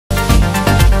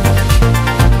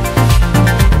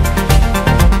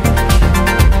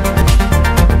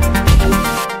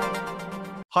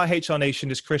Hi HR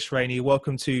Nation, it's Chris Rainey.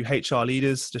 Welcome to HR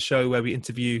Leaders, the show where we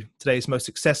interview today's most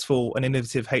successful and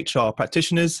innovative HR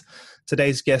practitioners.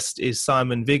 Today's guest is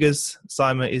Simon Viggers.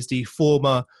 Simon is the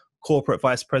former Corporate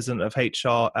Vice President of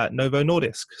HR at Novo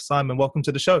Nordisk. Simon, welcome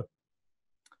to the show.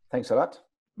 Thanks a lot.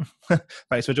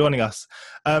 Thanks for joining us.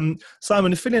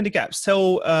 Simon, to fill in the gaps,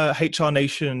 tell HR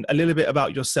Nation a little bit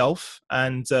about yourself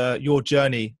and your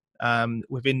journey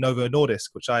within Novo Nordisk,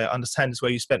 which I understand is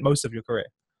where you spent most of your career.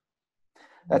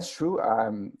 That's true.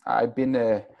 I've been,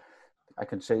 I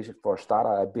can say for a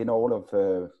starter, I've been all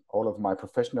of my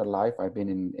professional life. I've been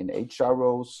in HR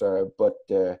roles, but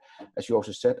as you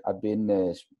also said, I've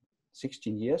been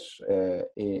 16 years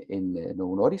in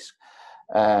Novo Nordisk.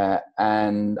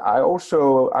 And I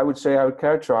would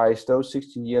characterize those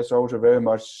 16 years also very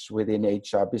much within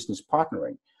HR business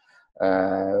partnering.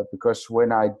 Because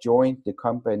when I joined the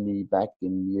company back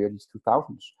in the early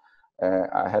 2000s,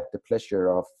 I had the pleasure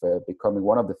of becoming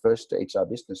one of the first HR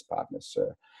business partners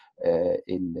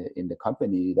in the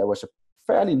company. There was a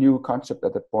fairly new concept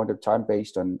at that point of time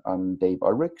based on Dave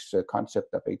Ulrich's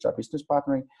concept of HR business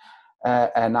partnering.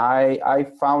 And I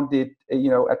found it,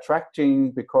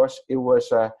 attracting because it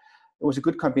was a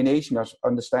good combination of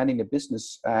understanding a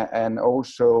business and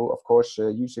also, of course,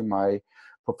 using my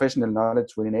professional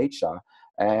knowledge within HR.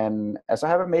 And as I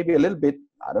have maybe a little bit,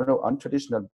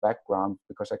 untraditional background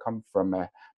because I come from a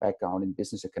background in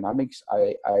business economics,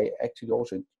 I actually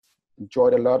also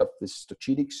enjoyed a lot of the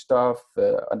strategic stuff,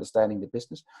 understanding the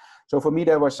business. So for me,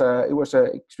 it was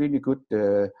a extremely good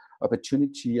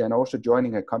opportunity, and also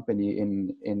joining a company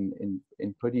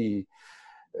in pretty,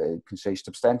 can say,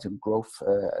 substantial growth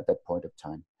at that point of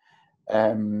time.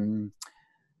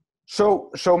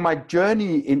 So my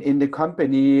journey in the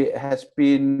company has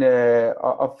been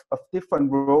of different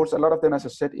roles. A lot of them, as I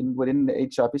said, within the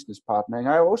HR business partnering.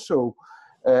 I also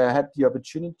had the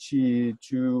opportunity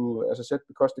to, as I said,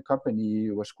 because the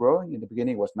company was growing. In the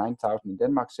beginning, it was 9,000 in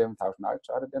Denmark, 7,000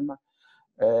 outside of Denmark.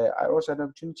 I also had an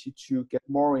opportunity to get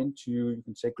more into, you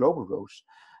can say, global roles.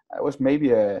 It was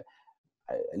maybe a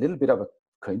little bit of a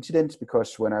coincidence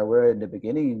because when I were in the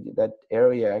beginning, that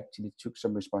area actually took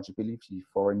some responsibility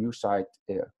for a new site,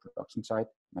 production site,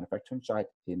 manufacturing site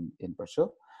in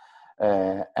Brazil,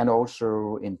 and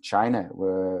also in China,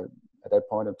 where at that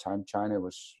point of time, China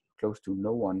was close to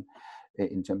no one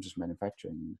in terms of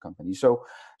manufacturing companies. So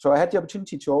I had the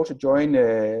opportunity to also join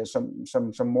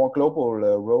some more global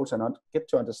roles and get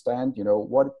to understand,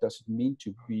 what does it mean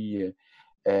to be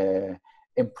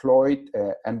employed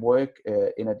and work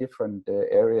in a different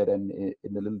area than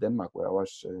in the little Denmark where I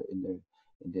was in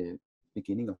the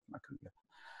beginning of my career.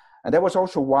 And that was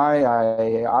also why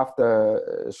I,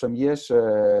 after some years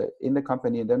in the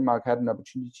company in Denmark, had an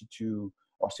opportunity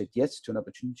or said yes to an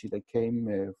opportunity that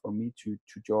came for me to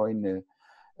join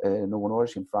Novo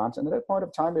Nordisk in France. And at that point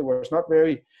of time, it was not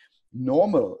very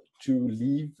normal to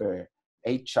leave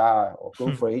HR or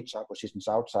go for HR positions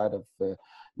outside of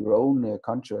your own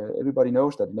country. Everybody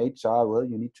knows that in HR, well,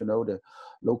 you need to know the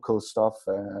local stuff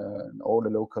and all the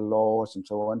local laws and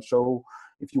so on. So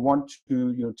if you want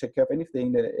to, take care of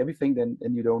everything,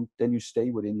 then you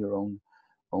stay within your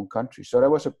own country. So that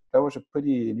was a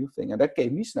pretty new thing, and that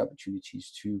gave me some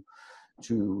opportunities to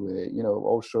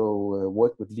also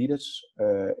work with leaders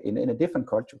in a different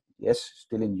country. Yes,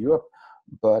 still in Europe,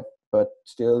 but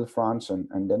still France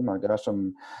and Denmark, there are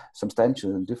some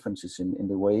substantial differences in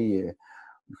the way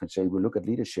you can say we look at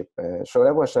leadership. So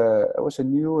that was a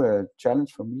new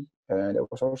challenge for me. That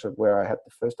was also where I had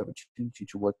the first opportunity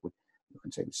to work with, you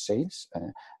can say, with sales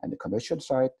and the commercial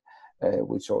side,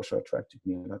 which also attracted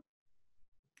me a lot.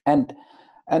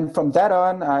 And from that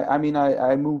on,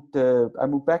 I moved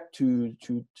back to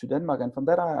Denmark, and from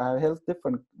that I held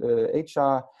different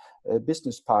HR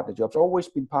business partner jobs. Always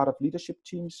been part of leadership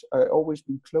teams. Always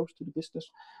been close to the business,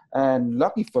 and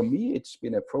lucky for me, it's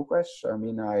been a progress.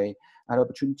 I had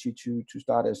opportunity to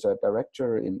start as a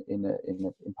director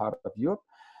in part of Europe.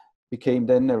 Became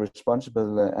then a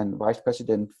responsible and vice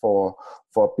president for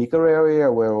a bigger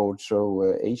area where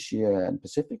also Asia and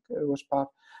Pacific was part.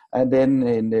 And then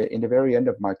in the very end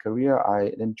of my career,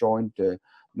 I then joined the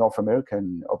North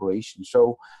American operation.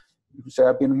 So you could say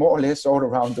I've been more or less all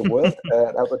around the world,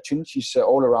 opportunities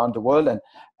all around the world,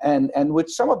 and with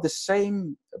some of the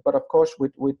same, but of course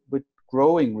with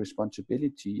growing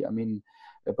responsibility.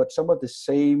 But some of the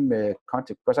same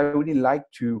concept, because I really like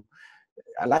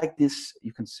this,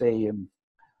 you can say,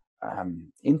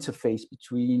 interface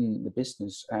between the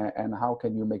business and how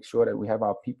can you make sure that we have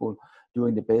our people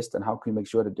doing the best, and how can you make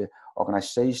sure that the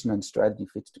organization and strategy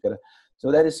fits together. So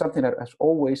that is something that has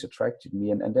always attracted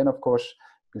me. And then, of course,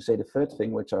 you can say the third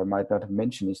thing, which I might not have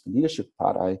mentioned, is the leadership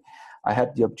part. I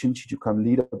had the opportunity to become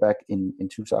leader back in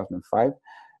 2005,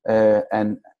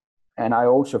 and I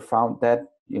also found that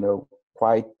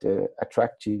quite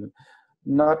attractive,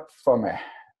 not from a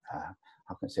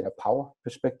how can I say, a power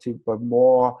perspective, but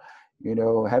more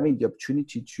having the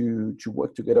opportunity to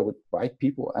work together with right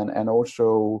people and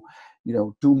also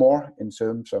do more in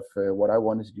terms of what I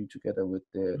wanted to do together with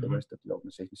the rest of the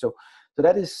organization. So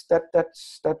that's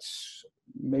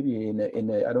maybe in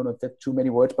a I don't know if that's too many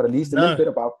words, but at least a little bit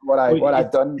about what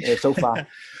I've done so far.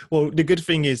 Well, the good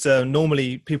thing is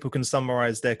normally people can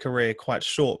summarize their career quite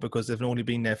short because they've only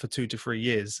been there for 2 to 3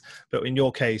 years. But in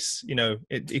your case,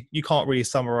 you can't really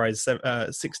summarize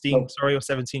 16 or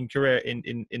 17 career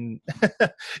in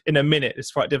in a minute.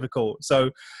 It's quite difficult.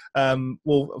 So,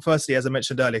 well, firstly, as I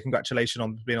mentioned earlier, congratulations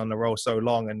on being on the roll so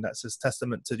long, and that's a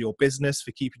testament to your business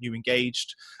for keeping you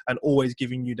engaged and always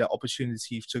giving you the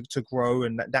opportunity to grow.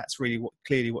 And that's really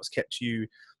what's kept you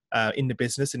in the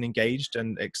business and engaged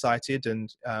and excited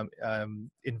and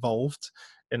involved,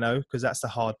 because that's the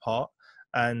hard part.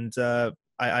 And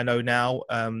I know now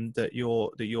that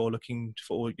you're looking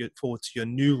forward to your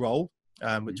new role,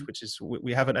 which is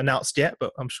we haven't announced yet,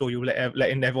 but I'm sure you'll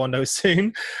letting everyone know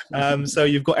soon. So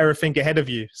you've got everything ahead of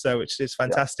you, so which is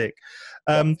fantastic.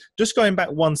 Just going back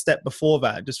one step before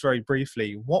that, just very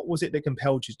briefly, what was it that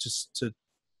compelled you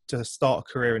to start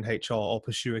a career in HR or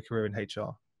pursue a career in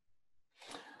HR?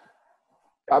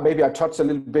 Maybe I touched a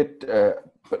little bit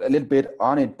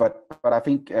on it, but I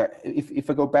think if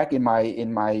I go back in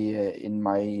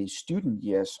my student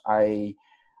years, I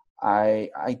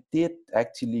did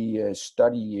actually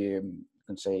study, you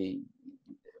can say,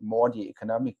 more the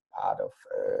economic part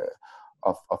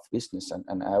of business,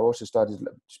 and I also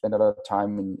spent a lot of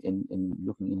time in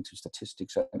looking into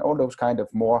statistics and all those kind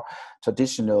of more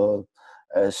traditional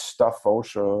stuff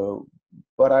also.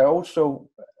 But I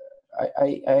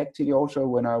actually also,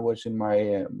 when I was in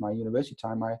my university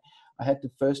time, I had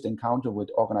the first encounter with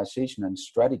organization and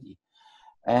strategy,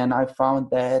 and I found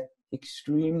that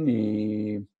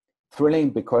extremely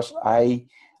thrilling because I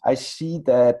see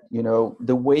that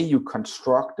the way you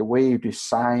construct, the way you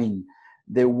design,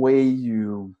 the way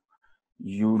you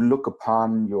look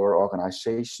upon your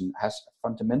organization has a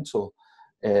fundamental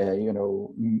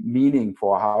meaning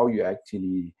for how you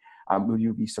actually will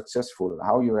you be successful,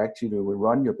 how you actually will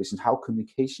run your business, how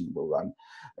communication will run,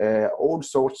 all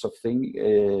sorts of things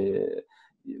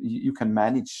you can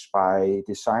manage by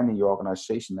designing your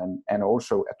organization and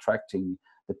also attracting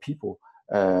the people,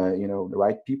 the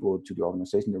right people to the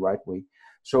organization the right way.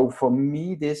 So for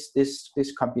me, this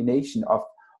combination of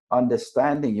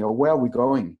understanding, where are we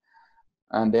going,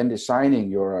 and then designing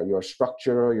your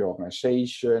structure, your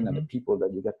organization, and the people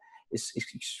that you get is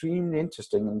extremely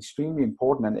interesting and extremely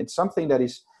important. And it's something that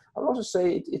is, I would also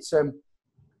say, it's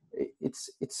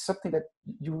something that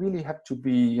you really have to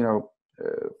be,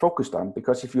 focused on,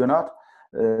 because if you're not,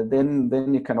 then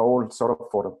it can all sort of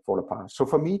fall apart. So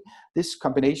for me, this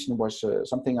combination was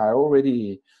something I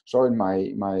already saw in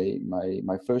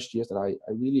my first years, that I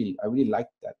really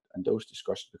liked that and those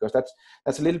discussions, because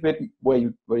that's a little bit where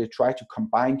you try to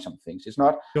combine some things. It's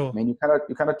not, sure. I mean, you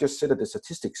cannot just sit at the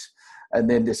statistics and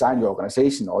then design your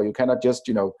organization, or you cannot just,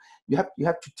 you have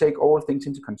to take all things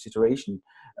into consideration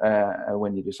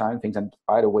when you design things. And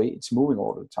by the way, it's moving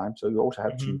all the time, so you also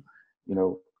have to,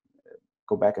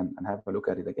 go back and have a look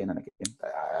at it again and again.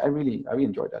 I really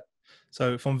enjoyed that.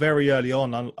 So from very early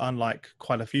on, unlike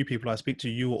quite a few people I speak to,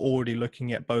 you were already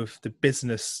looking at both the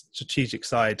business strategic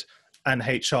side and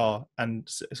HR and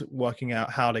working out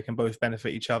how they can both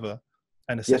benefit each other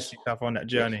and assist each other on that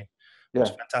journey. Yes. Which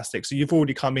is fantastic. So you've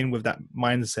already come in with that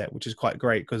mindset, which is quite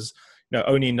great, because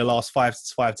only in the last 5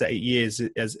 to 8 years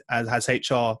as has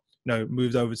HR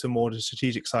moved over to more the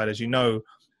strategic side, as you know.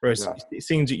 Whereas it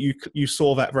seems that you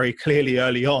saw that very clearly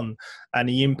early on, and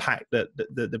the impact that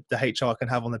the HR can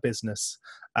have on the business,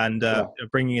 and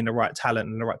bringing in the right talent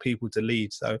and the right people to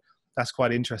lead. So that's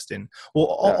quite interesting. Well,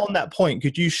 on that point,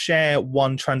 could you share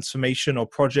one transformation or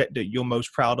project that you're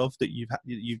most proud of that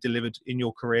you've delivered in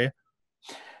your career?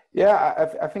 Yeah,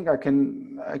 I think I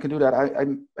can do that.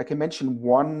 I can mention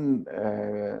one.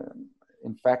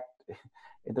 In fact,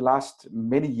 in the last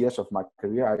many years of my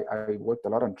career, I worked a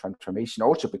lot on transformation,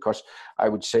 also because I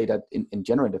would say that in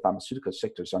general, the pharmaceutical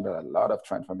sector is under a lot of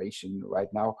transformation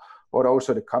right now, but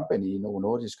also the company, Novo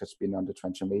Nordisk, has been under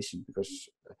transformation because,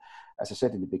 as I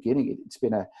said in the beginning, it's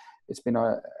been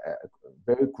a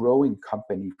very growing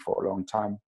company for a long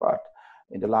time, but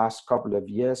in the last couple of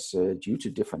years, due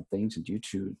to different things and due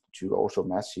to also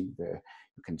massive,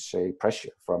 you can say,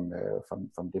 pressure from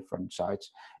different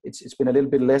sides, it's been a little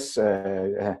bit less,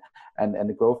 and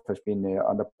the growth has been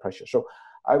under pressure. So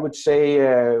I would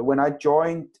say when I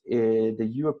joined the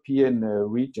European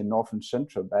region, North and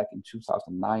Central, back in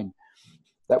 2009,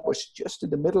 that was just in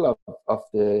the middle of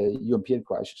the European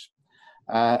crisis.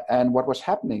 And what was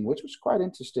happening, which was quite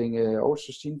interesting,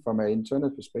 also seen from an internal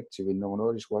perspective in Novo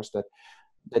Nordisk, was that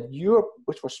Europe,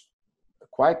 which was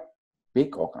quite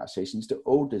big organization, is the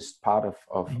oldest part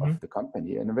of the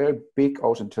company, and a very big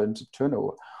also in terms of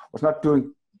turnover, was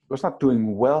not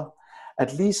doing well,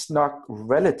 at least not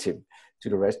relative to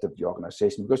the rest of the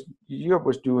organization, because Europe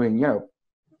was doing 4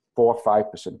 or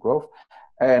 5% growth,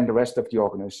 and the rest of the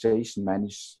organization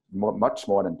managed much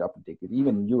more than double digit.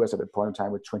 Even US at that point in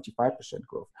time with 25%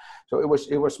 growth. So it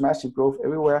was massive growth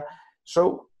everywhere.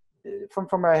 So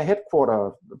from a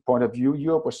headquarter point of view,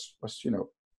 Europe was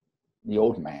the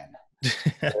old man.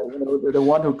 The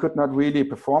one who could not really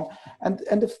perform, and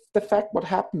the fact what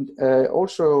happened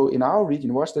also in our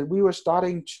region was that we were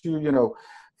starting to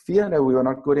feel that we were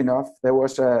not good enough. There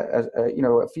was a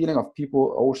feeling of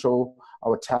people, also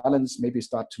our talents, maybe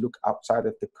start to look outside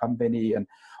of the company, and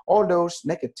all those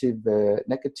negative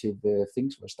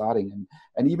things were starting.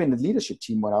 And even the leadership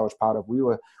team, when I was part of, we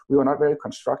were not very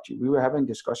constructive. We were having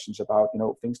discussions about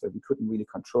things that we couldn't really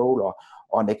control,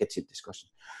 or negative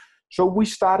discussions. So we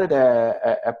started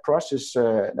a process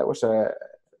that was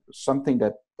something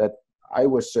that I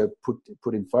was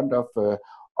put in front of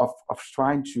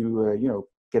trying to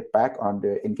get back on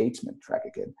the engagement track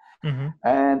again. Mm-hmm.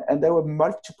 And there were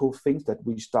multiple things that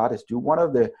we started to do. One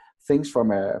of the things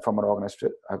from an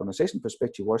organization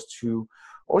perspective was to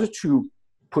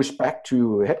push back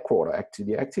to headquarter,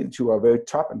 actually to our very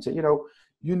top, and say,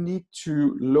 you need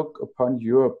to look upon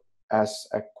Europe as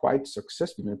a quite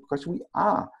successful, because we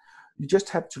are. You just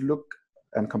have to look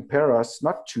and compare us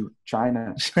not to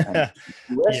China and US.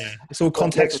 Yeah, it's all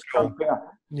contextual.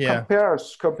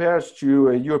 Compare us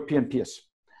to European peers.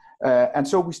 And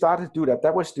so we started to do that.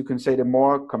 That was, you can say, the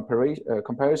more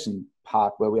comparison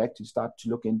part, where we actually started to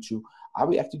look into, are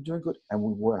we actually doing good? And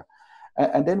we were.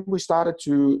 And then we started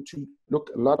to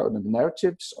look a lot on the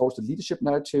narratives, also leadership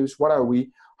narratives. What are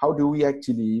we? How do we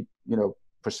actually,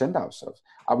 present ourselves?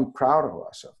 Are we proud of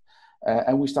ourselves?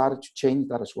 And we started to change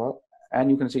that as well. And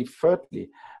you can say, thirdly,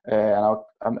 and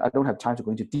I don't have time to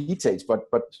go into details, but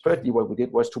thirdly, what we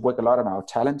did was to work a lot on our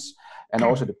talents and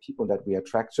also the people that we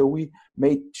attract. So we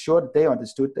made sure that they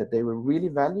understood that they were really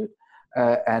valued,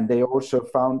 and they also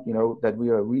found, that we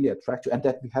were really attractive and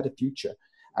that we had a future.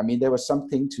 I mean, there was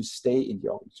something to stay in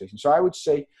the organization. So I would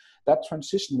say that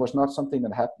transition was not something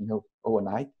that happened,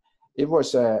 overnight. It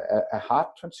was a hard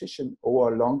transition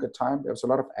over a longer time. There was a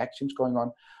lot of actions going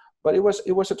on. But it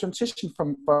was a transition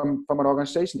from an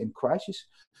organization in crisis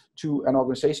to an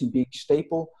organization being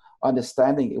stable,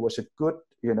 understanding it was a good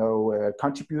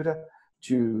contributor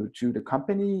to the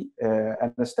company,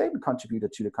 and a stable contributor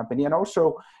to the company. And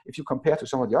also, if you compare to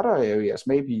some of the other areas,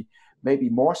 maybe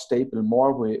more stable,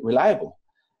 more reliable,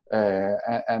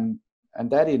 and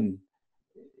that in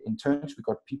turns we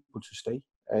got people to stay,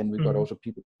 and we got also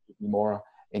people to be more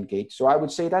engaged. So I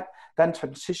would say that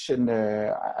transition,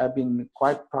 I've been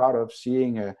quite proud of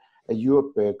seeing a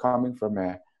Europe coming from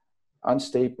an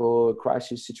unstable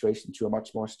crisis situation to a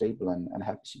much more stable and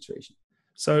happy situation.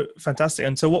 So fantastic.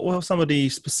 And so what were some of the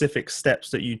specific steps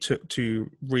that you took to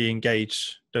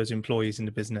re-engage those employees in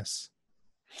the business?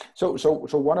 So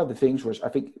one of the things was,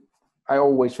 I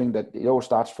always think that it all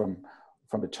starts from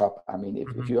the top. I mean,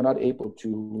 if you're not able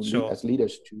to lead as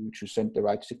leaders to send the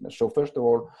right signal. So first of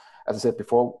all, as I said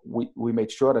before, we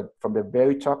made sure that from the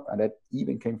very top, and that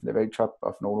even came from the very top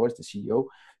of Novo Nordisk, the CEO,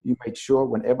 you made sure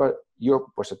whenever Europe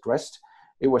was addressed,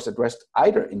 it was addressed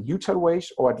either in neutral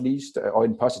ways or at least, or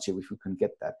in positive, if we can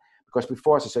get that. Because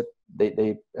before, as I said,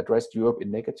 they addressed Europe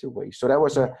in negative ways. So that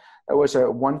was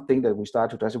one thing that we started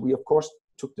to address. We, of course,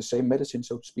 took the same medicine,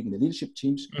 so to speak, in the leadership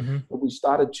teams, but we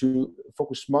started to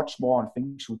focus much more on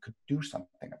things we could do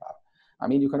something about. I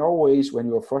mean, you can always, when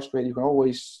you're frustrated, you can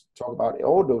always talk about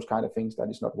all those kind of things that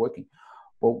is not working.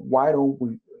 But why don't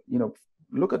we,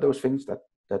 look at those things that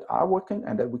are working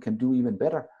and that we can do even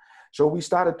better? So we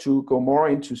started to go more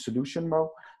into solution mode.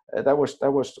 That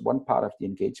was one part of the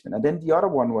engagement. And then the other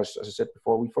one was, as I said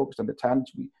before, we focused on the talent.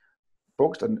 We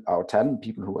focused on our talent,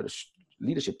 people who were the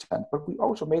leadership talent, but we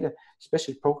also made a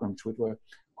special programs which were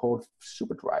called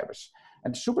super drivers.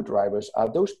 And super drivers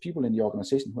are those people in the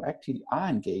organization who actually are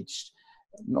engaged,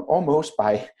 almost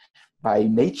by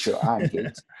nature are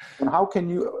engaged. And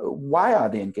why are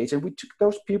they engaged? And we took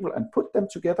those people and put them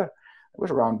together. It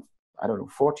was around,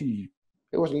 40,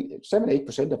 it was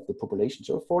 7-8% of the population.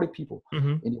 So 40 people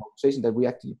in the organization that we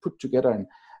actually put together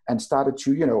and started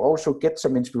to, also get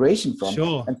some inspiration from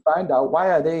and find out why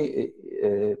are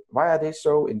they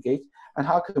so engaged? and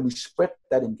how can we spread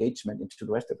that engagement into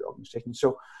the rest of the organization.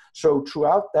 So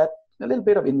throughout that, a little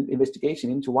bit of investigation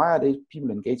into why are they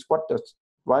people engaged,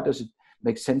 why does it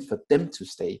make sense for them to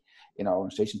stay in our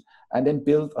organization, and then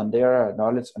build on their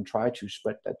knowledge and try to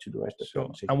spread that to the rest of the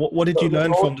organization. And what did you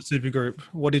learn from the supergroup?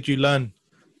 What did you learn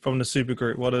from the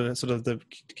supergroup? What are sort of the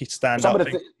key standout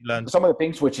things you learned? Some of the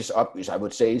things which is obvious, I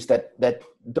would say, is that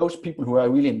those people who are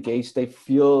really engaged, they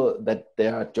feel that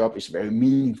their job is very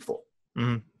meaningful.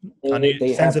 And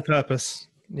they sense a purpose.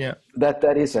 Yeah,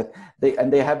 that is it.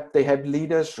 They have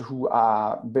leaders who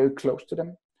are very close to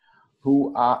them,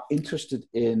 who are interested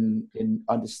in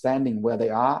understanding where they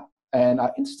are and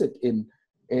are interested in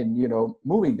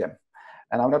moving them.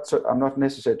 And I'm not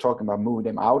necessarily talking about moving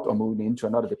them out or moving into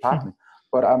another department,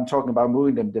 but I'm talking about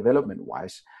moving them development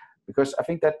wise, because I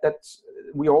think that's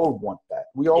we all want that.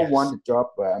 We all want a job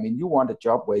where, you want a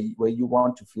job where you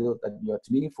want to feel that it's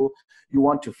meaningful. You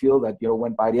want to feel that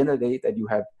when by the end of the day that you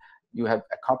have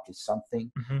accomplished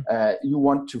something. You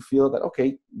want to feel that,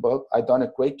 okay, well, I've done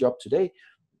a great job today,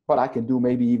 but I can do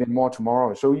maybe even more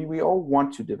tomorrow. So we all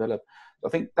want to develop. I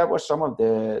think that was some of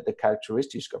the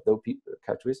characteristics of those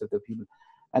people.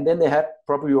 And then they had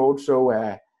probably also,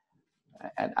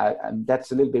 and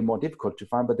that's a little bit more difficult to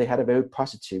find, but they had a very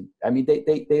positive.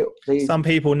 They some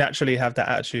people naturally have that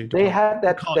attitude. They had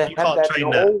that. You can't train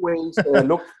that. Always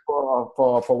look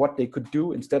for what they could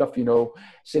do instead of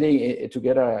sitting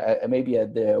together maybe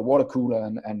at the water cooler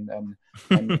and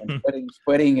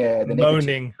spreading the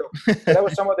moaning. So that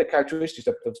was some of the characteristics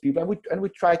of those people, and we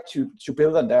tried to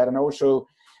build on that, and also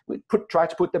we tried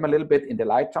to put them a little bit in the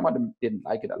light. Some of them didn't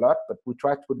like it a lot, but we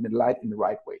tried to put them in the light in the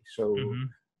right way.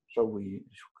 So we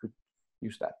could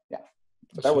use that. Yeah.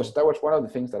 So that was one of the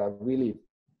things that I really,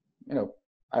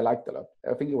 I liked a lot.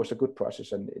 I think it was a good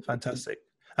process, and fantastic.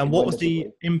 And what was the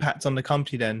impact on the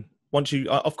company then? Once you,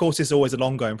 of course, it's always an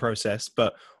ongoing process,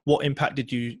 but what impact did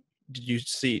you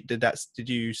see? Did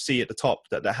you see at the top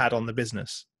that had on the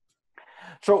business?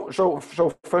 So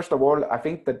first of all, I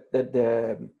think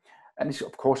that and it's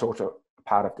of course also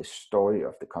part of the story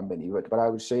of the company, but I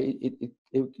would say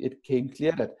it came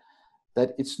clear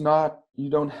that it's not, you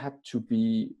don't have to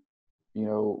be,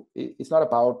 it's not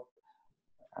about,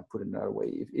 I put it another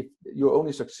way, if you're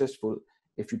only successful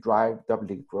if you drive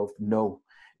double-digit growth. No,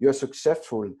 you're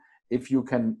successful if you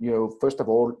can, first of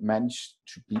all, manage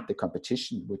to beat the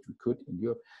competition, which we could in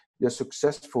Europe. You're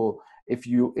successful if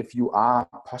you are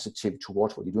positive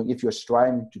towards what you're doing, if you're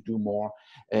striving to do more,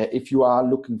 if you are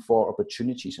looking for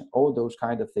opportunities and all those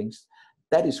kind of things.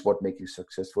 That is what makes you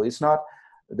successful. It's not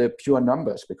the pure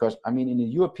numbers, because in a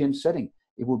European setting,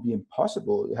 it would be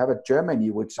impossible. You have a Germany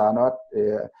which are not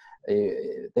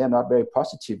they are not very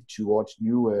positive towards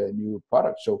new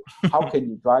products. So how can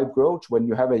you drive growth when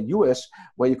you have a US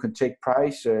where you can take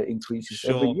price increases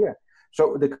every year?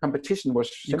 So the competition was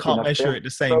you can't measure it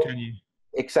the same, can you?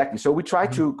 Exactly. So we try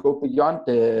to go beyond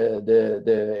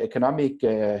the economic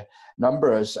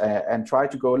numbers and try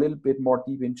to go a little bit more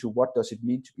deep into what does it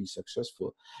mean to be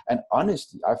successful. And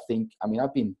honestly, I think,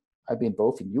 I've been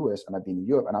both in US and I've been in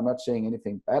Europe, and I'm not saying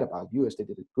anything bad about US. They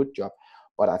did a good job.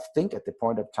 But I think at the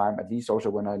point of time, at least also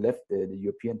when I left the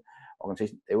European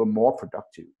organization, they were more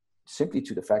productive, simply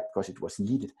to the fact because it was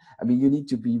needed. You need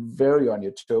to be very on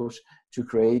your toes to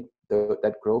create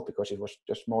that growth, because it was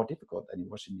just more difficult than it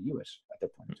was in the US at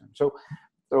that point in time.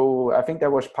 So I think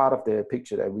that was part of the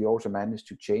picture that we also managed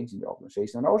to change in the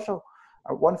organization. And also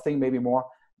one thing maybe more,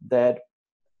 that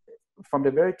from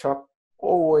the very top,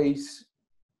 always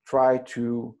try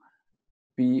to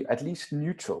be at least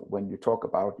neutral when you talk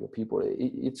about your people.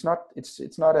 It's not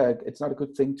a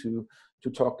good thing to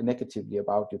talk negatively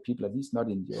about your people, at least not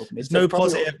in Europe.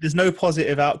 There's no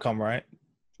positive outcome, right?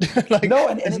 No,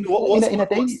 and in a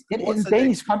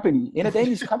Danish company,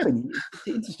 it's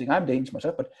interesting. I'm Danish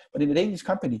myself, but in a Danish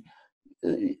company,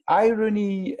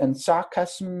 irony and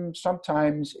sarcasm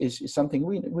sometimes is something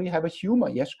we have a humor,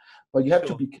 yes, but you have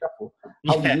to be careful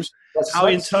how you use it. How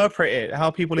interpret it,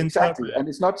 how people interpret it. And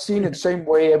it's not seen in the same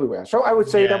way everywhere. So I would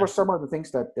say that was some of the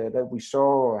things that we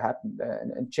saw happen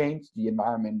and change the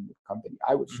environment in the company,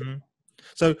 I would say.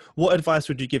 So what advice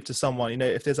would you give to someone,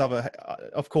 if there's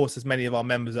of course, there's many of our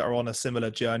members that are on a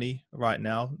similar journey right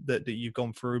now that you've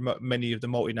gone through, many of the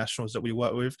multinationals that we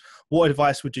work with. What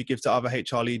advice would you give to other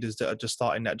HR leaders that are just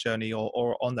starting that journey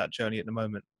or on that journey at the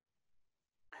moment?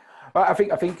 Well, I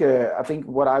think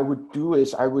what I would do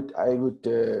is I would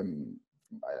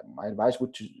my advice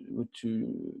would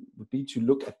be to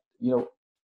look at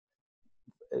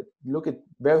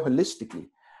very holistically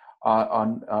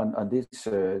on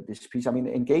this piece. I mean,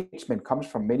 engagement comes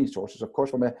from many sources. Of course,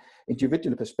 from an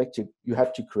individual perspective, you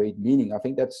have to create meaning. I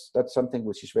think that's something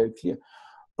which is very clear.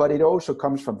 But it also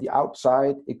comes from the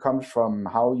outside. It comes from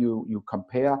how you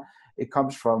compare. It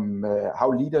comes from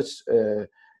how leaders,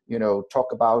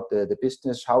 talk about the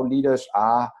business, how leaders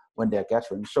are when they're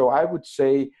gathering. So I would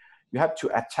say you have to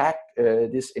attack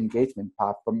this engagement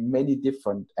part from many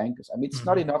different angles. I mean, it's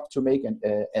not enough to make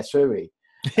a survey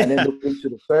and then look into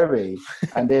the survey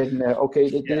and then,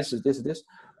 this is this,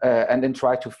 and then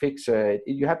try to fix it.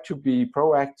 You have to be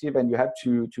proactive, and you have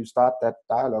to start that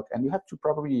dialogue, and you have to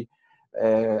probably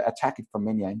attack it from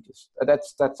many angles.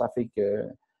 That's I think,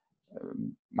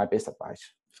 my best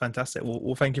advice. Fantastic.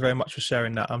 Well, thank you very much for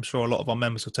sharing that. I'm sure a lot of our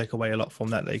members will take away a lot from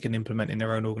that they can implement in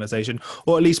their own organization,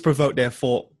 or at least provoke their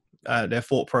thought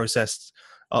process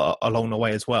along the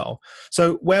way as well.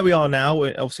 So where we are now,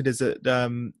 obviously there's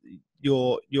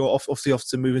you're obviously off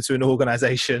to move into an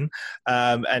organization,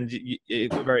 and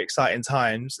very exciting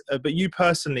times. But you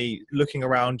personally, looking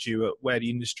around you at where the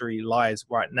industry lies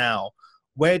right now,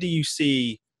 where do you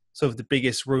see sort of the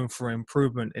biggest room for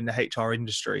improvement in the HR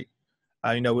industry?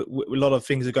 A lot of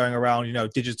things are going around,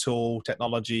 digital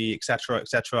technology, et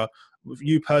cetera.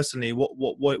 You personally,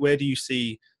 where do you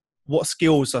see, what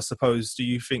skills, I suppose, do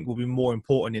you think will be more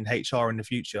important in HR in the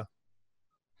future?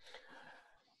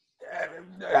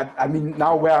 I mean,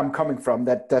 now where I'm coming from,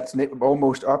 that's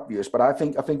almost obvious. But I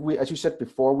think we, as you said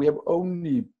before, we're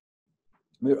only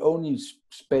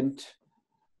spent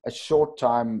a short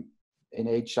time in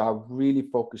HR really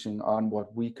focusing on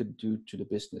what we could do to the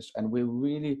business, and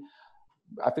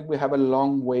I think we have a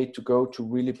long way to go to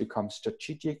really become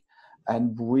strategic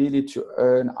and really to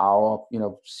earn our,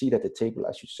 seat at the table,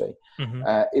 as you say.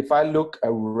 If I look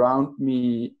around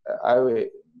me,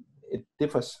 it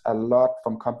differs a lot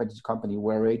from company to company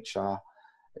where HR,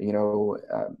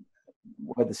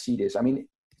 where the seat is. I mean,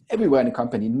 everywhere in a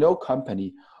company, no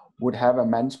company would have a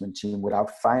management team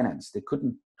without finance. They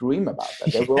couldn't dream about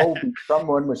that. There will always be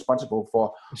someone responsible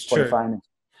for the finance.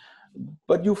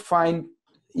 But you find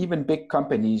even big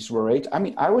companies where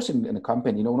I was in a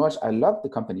company, Nordisk, I love the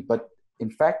company, but in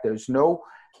fact, there's no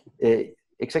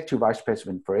executive vice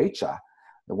president for HR.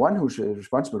 The one who's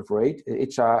responsible for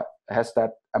HR has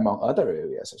that among other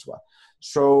areas as well.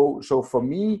 So for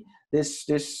me, this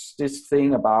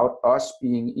thing about us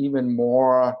being even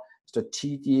more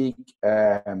strategic,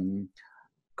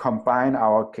 combine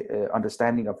our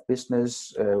understanding of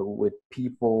business with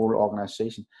people,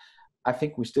 organization, I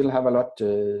think we still have a lot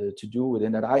to do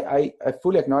within that. I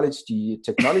fully acknowledge the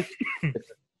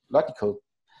technological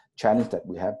challenge that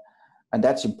we have, and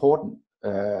that's important.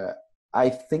 I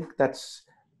think that's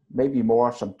maybe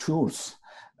more some tools.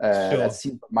 That's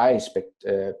my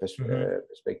perspective.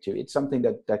 It's something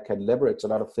that can leverage a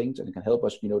lot of things, and it can help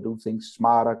us, do things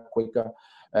smarter, quicker,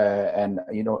 and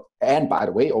by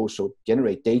the way, also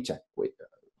generate data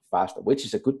faster, which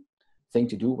is a good thing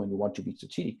to do when you want to be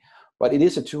strategic. But it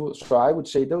is a tool. So I would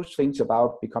say those things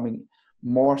about becoming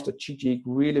more strategic,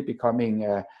 really becoming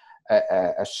a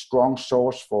strong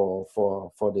source for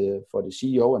the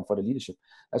CEO and for the leadership.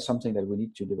 That's something that we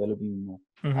need to develop even more.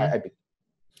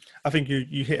 I think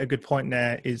you hit a good point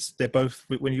there. Is they're both,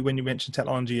 when you mention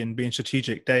technology and being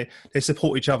strategic, they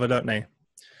support each other, don't they?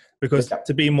 Because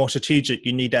to be more strategic,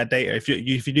 you need that data. If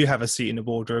you do have a seat in the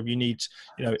boardroom, you need,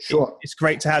 it's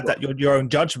great to have that your own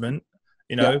judgment.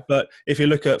 But if you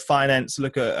look at finance,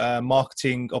 look at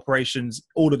marketing, operations,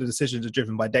 all of the decisions are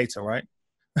driven by data, right?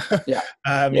 But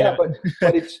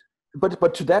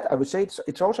to that, I would say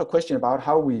it's also a question about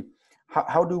how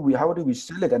do we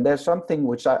sell it? And there's something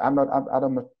which I'm not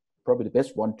probably the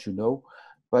best one to know,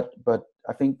 but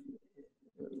I think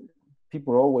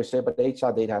people always say, but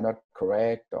HR data are not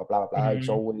correct or blah blah blah. It's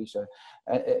always,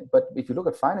 but if you look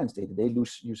at finance data, they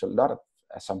use a lot of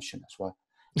assumption as well.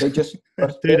 They just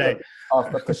of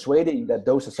persuading that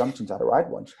those assumptions are the right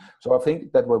ones. So I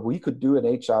think that what we could do in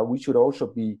HR, we should also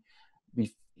be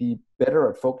better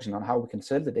at focusing on how we can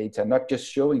sell the data, not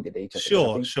just showing the data.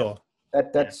 Sure.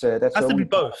 That's has to be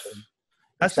both.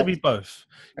 Has to be both,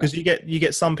 because you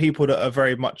get some people that are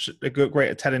very much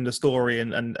great at telling the story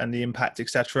and the impact,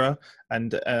 etc.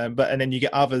 And then you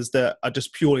get others that are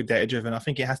just purely data driven. I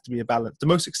think it has to be a balance. The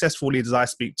most successful leaders I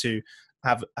speak to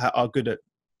are good at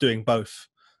doing both.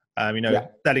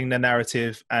 Selling the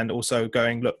narrative and also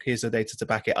going, look, here's the data to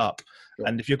back it up. Sure.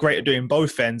 And if you're great at doing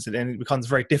both ends, then it becomes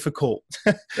very difficult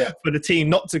for the team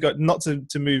not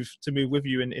to move with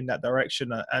you in that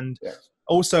direction. And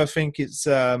also, I think it's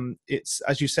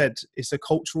as you said, it's a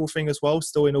cultural thing as well.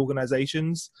 Still in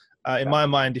organizations, in my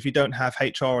mind, if you don't have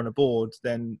HR on a board,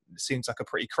 then it seems like a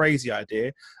pretty crazy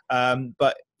idea.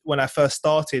 But when I first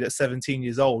started at 17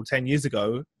 years old, 10 years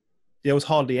ago, there was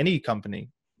hardly any company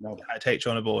No. that had HR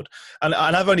on board. And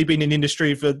I've only been in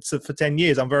industry for 10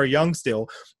 years. I'm very young still,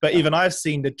 but even I've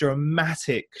seen the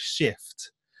dramatic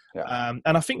shift. Yeah.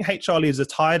 And I think HR leaders are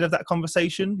tired of that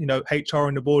conversation, HR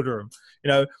in the boardroom.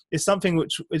 It's something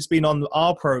which has been on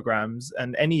our programs,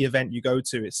 and any event you go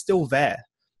to, it's still there.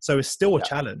 So it's still a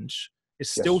challenge. It's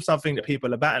still something that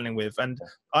people are battling with. And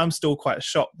I'm still quite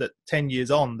shocked that 10 years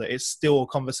on, that it's still a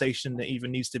conversation that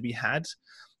even needs to be had.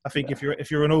 I think if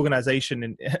you're an organization,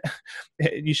 and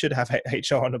you should have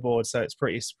HR on the board. So it's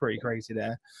pretty crazy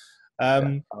there.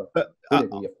 But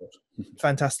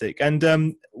fantastic.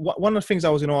 And one of the things I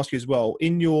was going to ask you as well,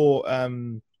 in your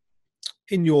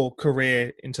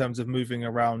career, in terms of moving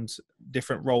around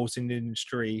different roles in the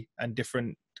industry and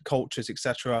different cultures,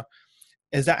 etc.,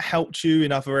 has that helped you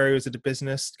in other areas of the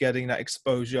business, getting that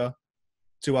exposure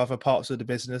to other parts of the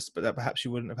business, but that perhaps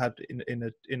you wouldn't have had in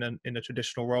a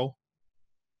traditional role?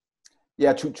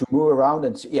 Yeah, to move around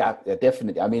and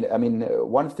definitely. I mean,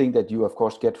 one thing that you of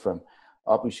course get from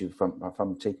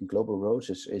taking global roles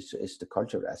is the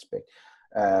cultural aspect.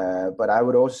 But I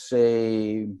would also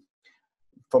say,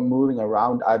 from moving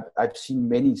around, I've seen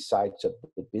many sides of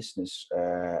the business,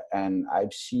 and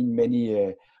I've seen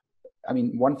many.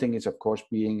 One thing is of course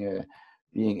being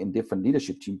in different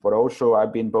leadership teams, but also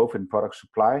I've been both in product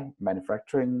supply,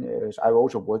 manufacturing. I've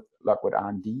also worked a lot with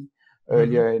R&D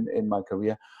earlier in my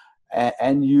career.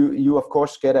 And you of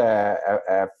course get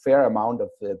a fair amount of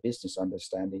business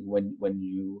understanding when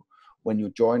you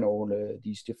join all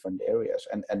these different areas,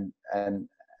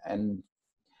 and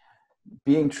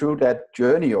being through that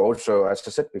journey also, as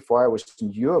I said before, I was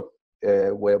in Europe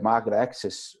where market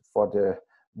access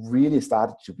really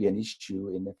started to be an issue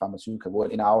in the pharmaceutical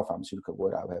world, in our pharmaceutical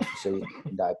world, I would have to say.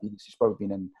 In diabetes, it's probably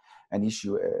been an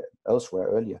issue elsewhere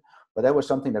earlier, but that was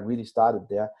something that really started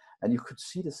there. And you could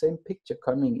see the same picture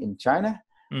coming in China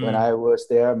when I was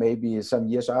there, maybe some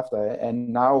years after, and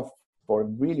now for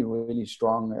really, really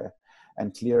strong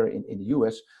and clear in the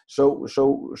US. So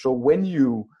when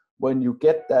you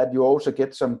get that, you also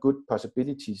get some good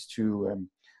possibilities to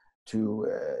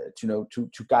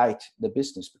guide the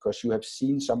business, because you have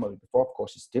seen some of it before. Of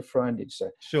course, it's different. It's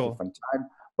a different time,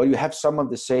 but you have some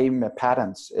of the same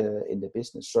patterns in the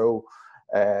business. So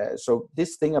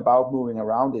this thing about moving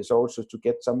around is also to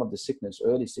get some of the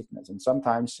early signals, and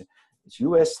sometimes it's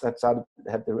US that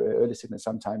have the early signals,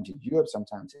 sometimes in Europe,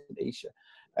 sometimes in Asia,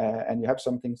 and you have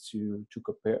some things to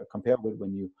compare with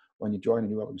when you join a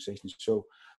new organization. So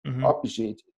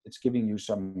obviously it's giving you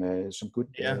some good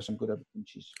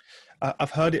opportunities.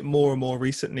 I've heard it more and more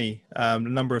recently. The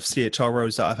number of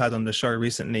CHROs that I've had on the show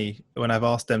recently, when I've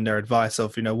asked them their advice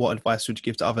of, what advice would you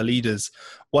give to other leaders?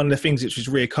 One of the things which is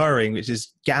reoccurring, which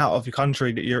is get out of the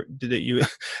country that you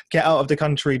get out of the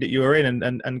country that you are in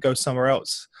and go somewhere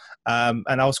else. And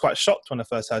I was quite shocked when I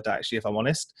first heard that, actually, if I'm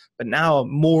honest. But now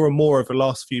more and more over the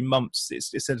last few months,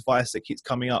 it's advice that keeps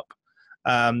coming up.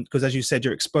 Because as you said,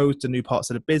 you're exposed to new parts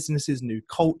of the businesses, new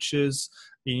cultures.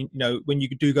 When you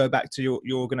do go back to your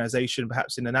organization,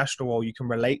 perhaps in a national role, you can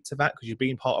relate to that because you've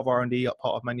been part of R&D,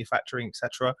 part of manufacturing,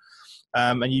 etc.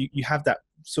 And you have that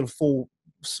sort of full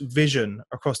vision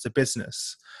across the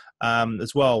business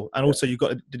as well. And also you've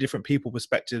got the different people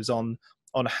perspectives on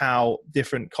how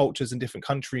different cultures and different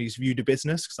countries view the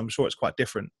business, because I'm sure it's quite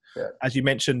different. Yeah. As you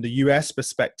mentioned, the US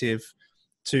perspective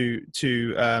to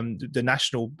the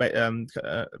national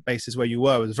basis where you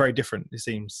were was very different, it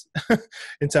seems,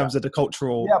 in terms of the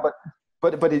cultural. Yeah,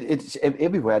 but it's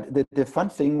everywhere. The fun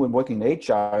thing when working in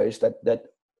HR is that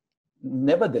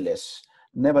nevertheless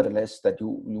that you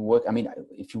work. I mean,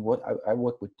 if you work, I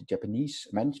work with the Japanese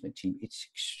management team. It's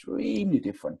extremely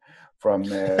different from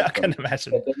I can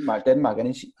imagine Denmark, and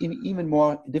it's even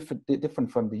more different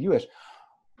from the US.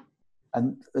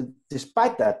 And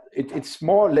despite that, it's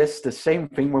more or less the same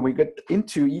thing. When we get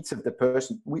into each of the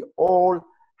person, we all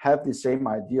have the same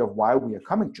idea of why we are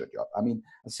coming to a job. I mean,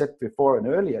 I said before and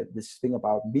earlier, this thing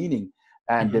about meaning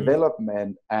and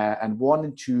development and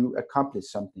wanting to accomplish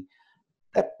something.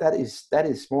 That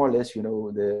is more or less,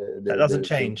 that doesn't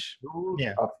change.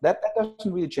 That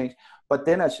doesn't really change. But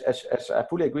then, as I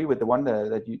fully agree with the one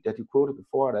that you quoted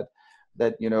before,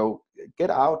 that get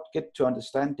out, get to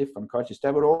understand different cultures.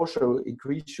 That would also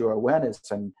increase your awareness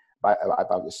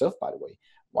about yourself, by the way.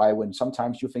 Why, when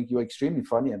sometimes you think you're extremely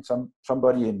funny and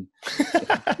somebody in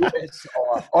US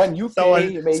or in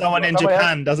UK, someone in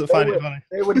Japan else, doesn't find it funny,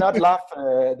 they would not laugh.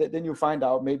 Then you find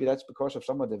out maybe that's because of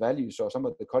some of the values or some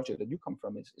of the culture that you come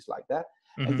from is like that,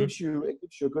 and gives you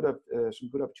some good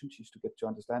opportunities to get to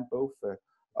understand both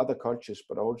other cultures,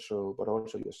 but also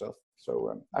yourself.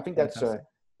 So I think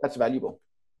that's valuable.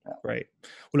 Great.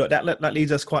 Well, look, that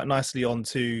leads us quite nicely on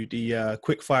to the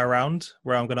quick fire round,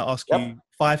 where I'm going to ask Yep. you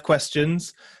 5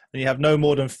 questions, and you have no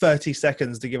more than 30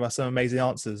 seconds to give us some amazing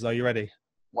answers. Are you ready?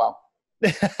 Wow.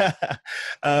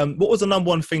 What was the number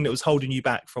one thing that was holding you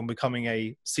back from becoming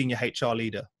a senior HR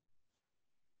leader?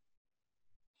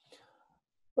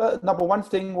 Well, number one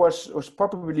thing was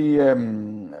probably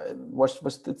was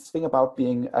this thing about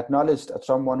being acknowledged as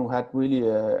someone who had really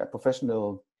a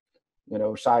professional,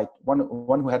 side.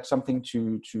 One who had something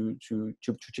to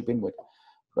chip in with.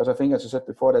 Because I think, as I said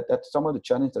before, that's some of the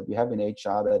challenge that we have in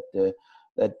HR.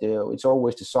 That it's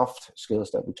always the soft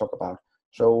skills that we talk about.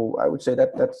 So I would say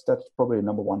that's probably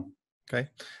number one. Okay.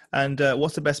 And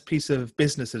what's the best piece of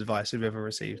business advice you've ever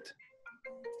received?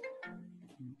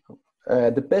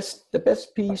 The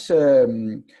best piece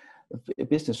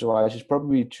business advice is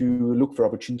probably to look for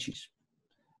opportunities.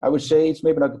 I would say it's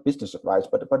maybe not business advice,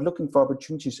 but looking for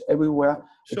opportunities everywhere.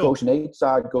 Sure. It goes in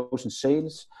HR, it goes in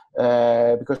sales,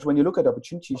 because when you look at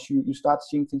opportunities, you start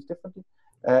seeing things differently,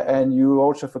 and you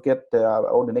also forget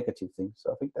all the negative things.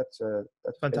 So I think that's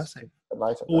fantastic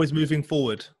advice. Always moving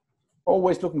forward.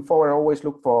 Always looking forward. Always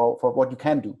look for what you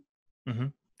can do. Mm-hmm.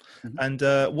 Mm-hmm. And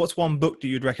what's one book that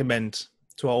you'd recommend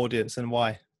to our audience, and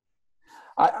why?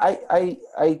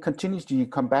 I continuously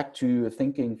come back to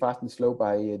Thinking Fast and Slow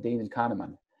by Daniel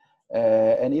Kahneman.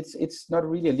 And it's not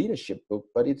really a leadership book,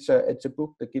 but it's a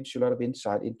book that gives you a lot of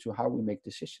insight into how we make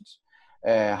decisions,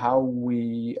 how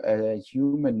we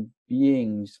human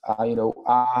beings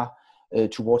are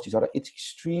towards each other. It's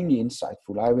extremely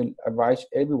insightful. I will advise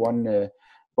everyone,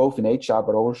 both in HR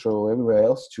but also everywhere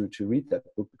else, to read that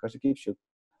book, because it gives you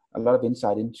a lot of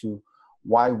insight into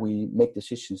why we make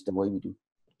decisions the way we do.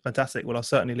 Fantastic. Well, I'll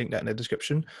certainly link that in the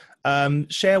description.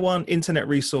 Share one internet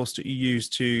resource that you use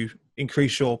to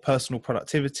increase your personal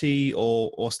productivity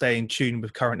or stay in tune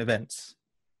with current events.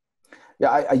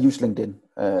 Yeah, I use LinkedIn.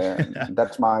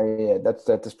 That's my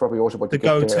that's probably also what the you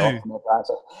get go-to.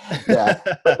 Yeah,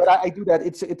 but I do that.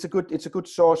 It's a good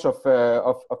source of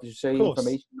you say,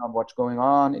 information on what's going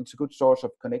on. It's a good source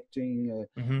of connecting.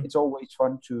 Mm-hmm. It's always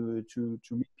fun to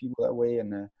meet people that way,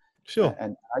 and sure.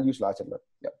 And I utilize it a lot.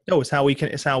 Yeah. Oh, it's how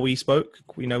we spoke.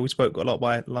 We spoke a lot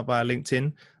by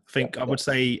LinkedIn. I think I would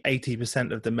say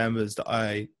 80% of the members that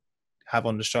I have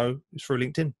on the show is through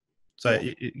LinkedIn. So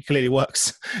it clearly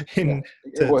works to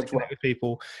connect with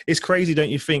people. It's crazy,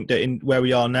 don't you think, that in where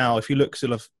we are now, if you look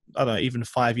sort of, I don't know, even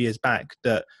 5 years back,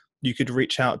 that you could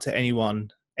reach out to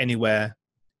anyone, anywhere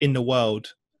in the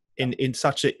world in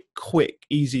such a quick,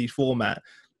 easy format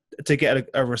to get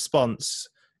a response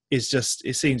is just,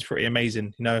 it seems pretty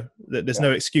amazing. There's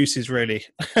no excuses really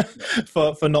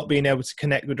for not being able to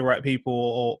connect with the right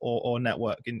people or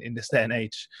network in this day and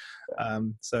age.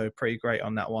 So pretty great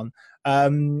on that one.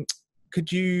 Could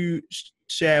you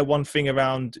share one thing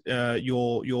around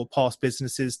your past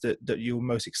businesses that you're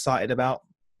most excited about?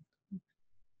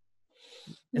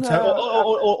 Or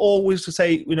always to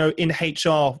say, in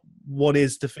HR, what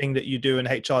is the thing that you do in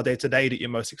HR day to day that you're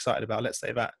most excited about? Let's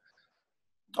say that.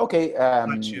 Okay.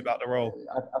 You about the role.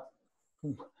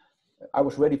 I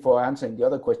was ready for answering the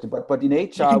other question, but in HR, you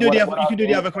can do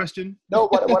the other question. No,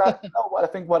 I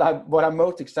think what I'm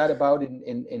most excited about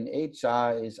in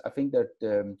HR is I think that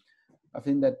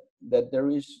there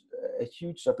is a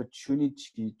huge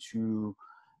opportunity to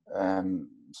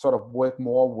sort of work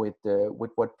more with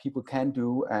what people can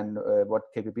do and what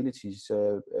capabilities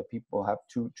people have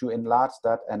to enlarge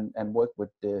that and work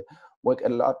a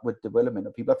lot with development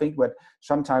of people. I think what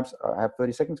sometimes I have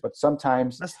 30 seconds, but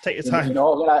sometimes let's take your time.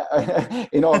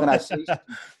 In organizations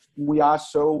we are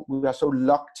so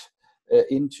locked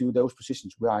into those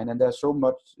positions we are in, and there's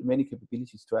many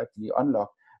capabilities to actually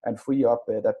unlock and free up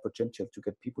that potential to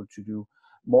get people to do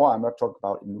more. I'm not talking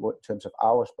about in terms of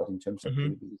hours, but in terms of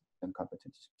capabilities and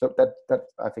competencies. So that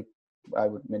I think I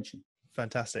would mention.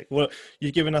 Fantastic. Well,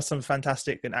 you've given us some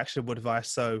fantastic and actionable advice,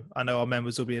 so I know our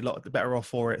members will be a lot better off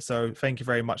for it. So thank you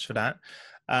very much for that.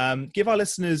 Give our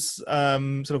listeners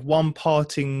sort of one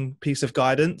parting piece of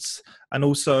guidance, and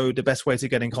also the best way to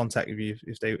get in contact with you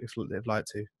if they'd like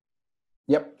to.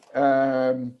 Yep.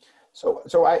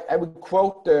 So I would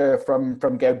quote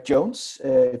from Gary Jones,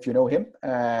 if you know him.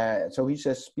 So he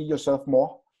says, "Be yourself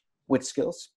more with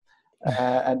skills."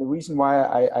 And the reason why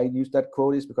I use that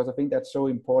quote is because I think that's so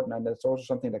important, and that's also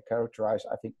something that characterized,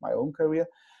 I think, my own career.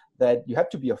 That you have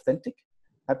to be authentic,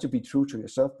 have to be true to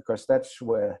yourself, because that's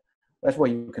where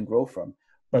you can grow from.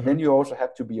 But then you also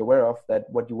have to be aware of that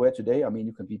what you were today,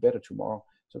 you can be better tomorrow.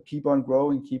 So keep on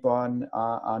growing, keep on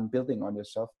building on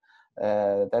yourself.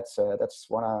 That's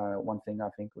one thing I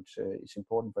think which is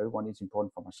important for everyone. It's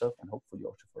important for myself and hopefully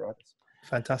also for others.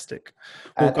 Fantastic.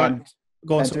 Well,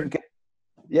 Go on, And sorry.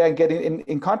 to get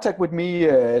in contact with me,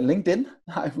 LinkedIn,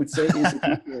 I would say, is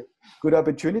a good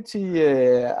opportunity.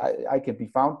 I can be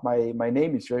found. My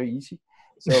name is very easy,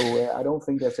 so I don't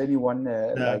think there's anyone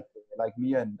No. like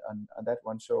me on that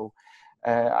one. So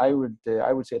I would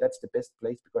say that's the best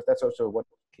place, because that's also what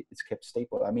is kept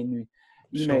stable. I mean,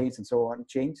 Sure. emails and so on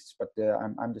changes, but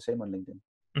I'm the same on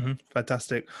LinkedIn.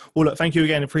 Fantastic. Well, look, thank you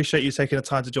again. Appreciate you taking the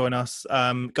time to join us.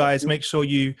 Guys, make sure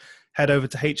you head over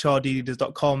to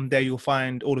hrdleaders.com. There you'll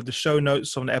find all of the show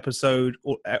notes from the episode.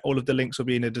 All of the links will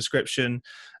be in the description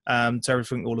to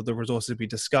everything, all of the resources we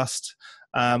discussed.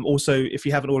 Also, if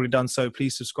you haven't already done so,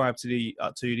 please subscribe to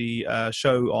the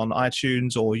show on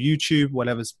iTunes or YouTube,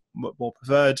 whatever's more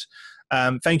preferred.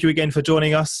 Thank you again for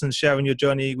joining us and sharing your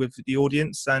journey with the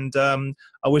audience. And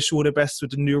I wish you all the best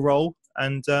with the new role.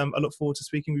 And I look forward to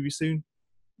speaking with you soon.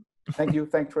 Thank you.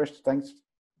 Thanks, Chris. Thanks.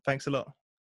 Thanks a lot.